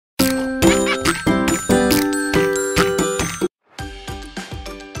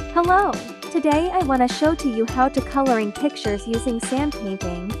Today I want to show to you how to coloring pictures using sand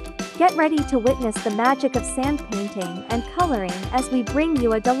painting. Get ready to witness the magic of sand painting and coloring as we bring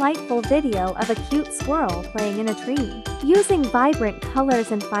you a delightful video of a cute squirrel playing in a tree. Using vibrant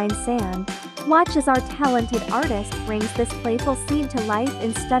colors and fine sand, watch as our talented artist brings this playful scene to life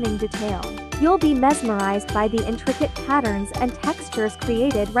in stunning detail. You'll be mesmerized by the intricate patterns and textures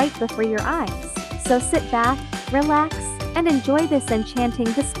created right before your eyes. So sit back, relax, and enjoy this enchanting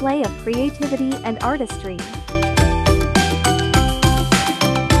display of creativity and artistry.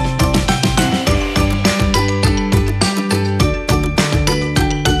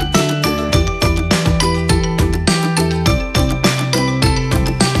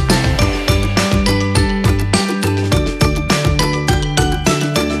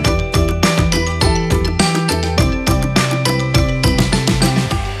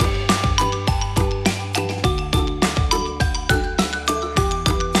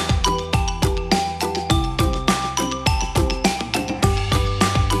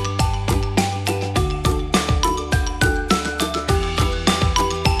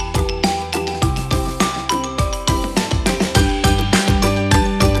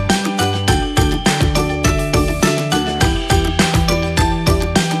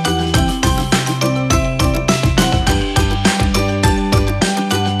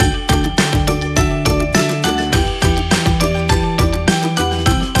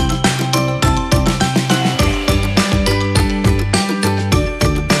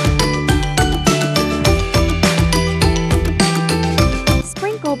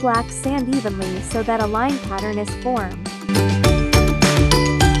 Black sand evenly so that a line pattern is formed.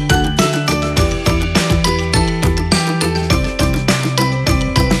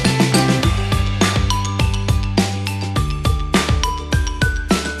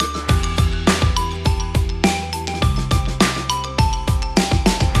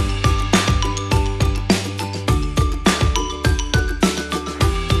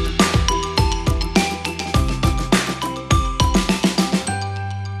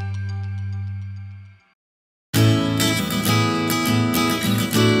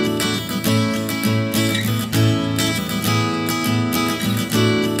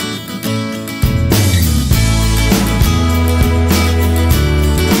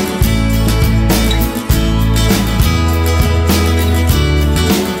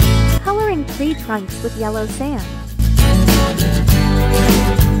 Tree trunks with yellow sand.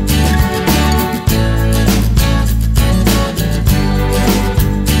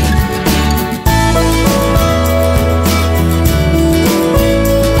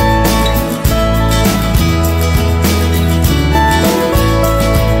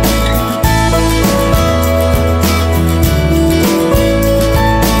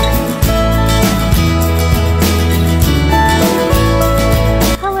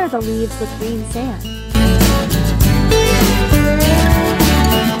 The leaves with green sand.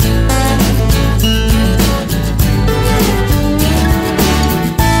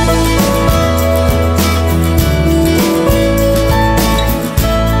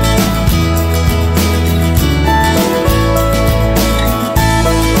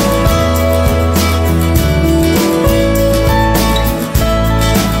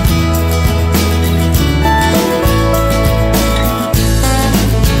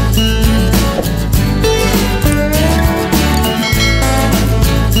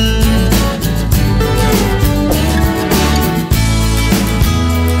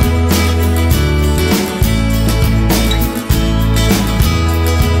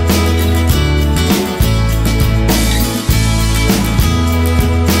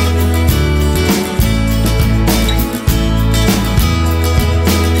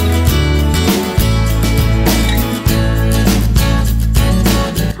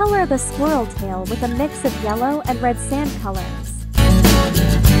 The squirrel tail with a mix of yellow and red sand colors.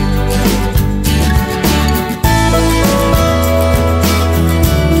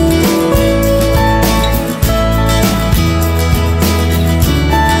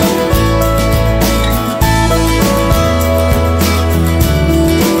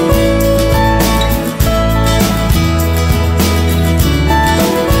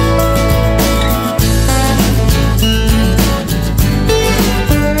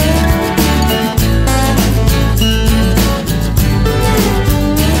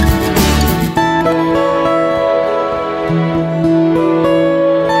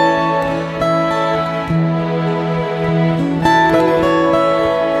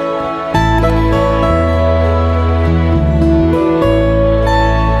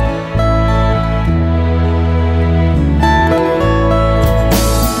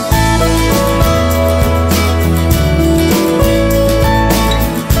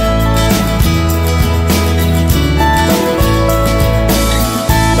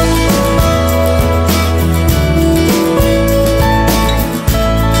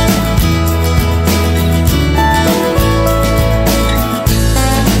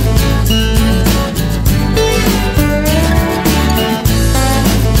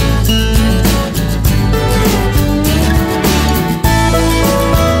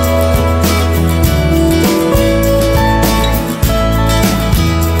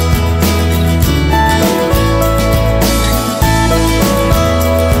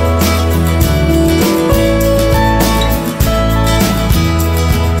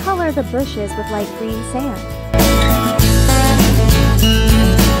 the bushes with light green sand.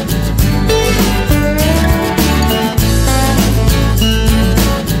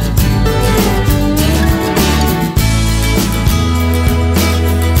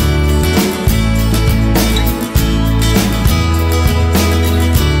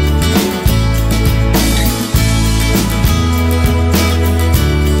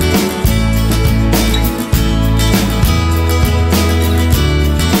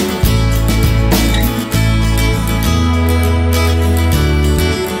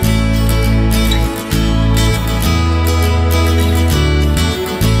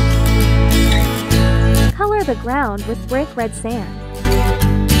 The ground with brick red sand.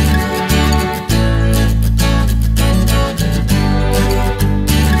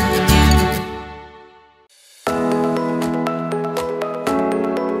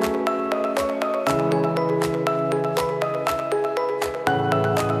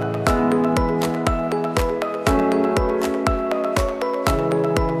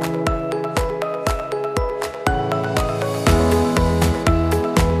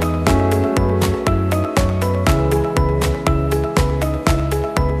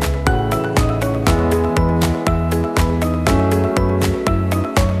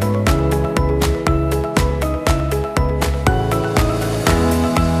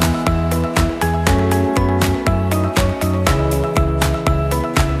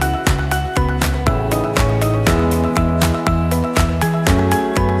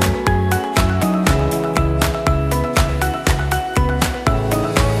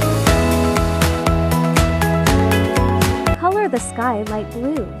 The sky light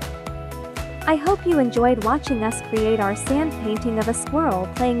blue. I hope you enjoyed watching us create our sand painting of a squirrel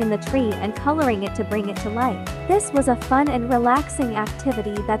playing in the tree and coloring it to bring it to life. This was a fun and relaxing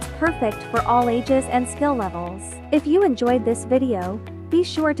activity that's perfect for all ages and skill levels. If you enjoyed this video, be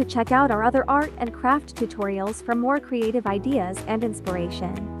sure to check out our other art and craft tutorials for more creative ideas and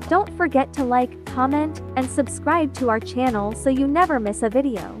inspiration. Don't forget to like, comment, and subscribe to our channel so you never miss a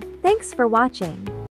video. Thanks for watching.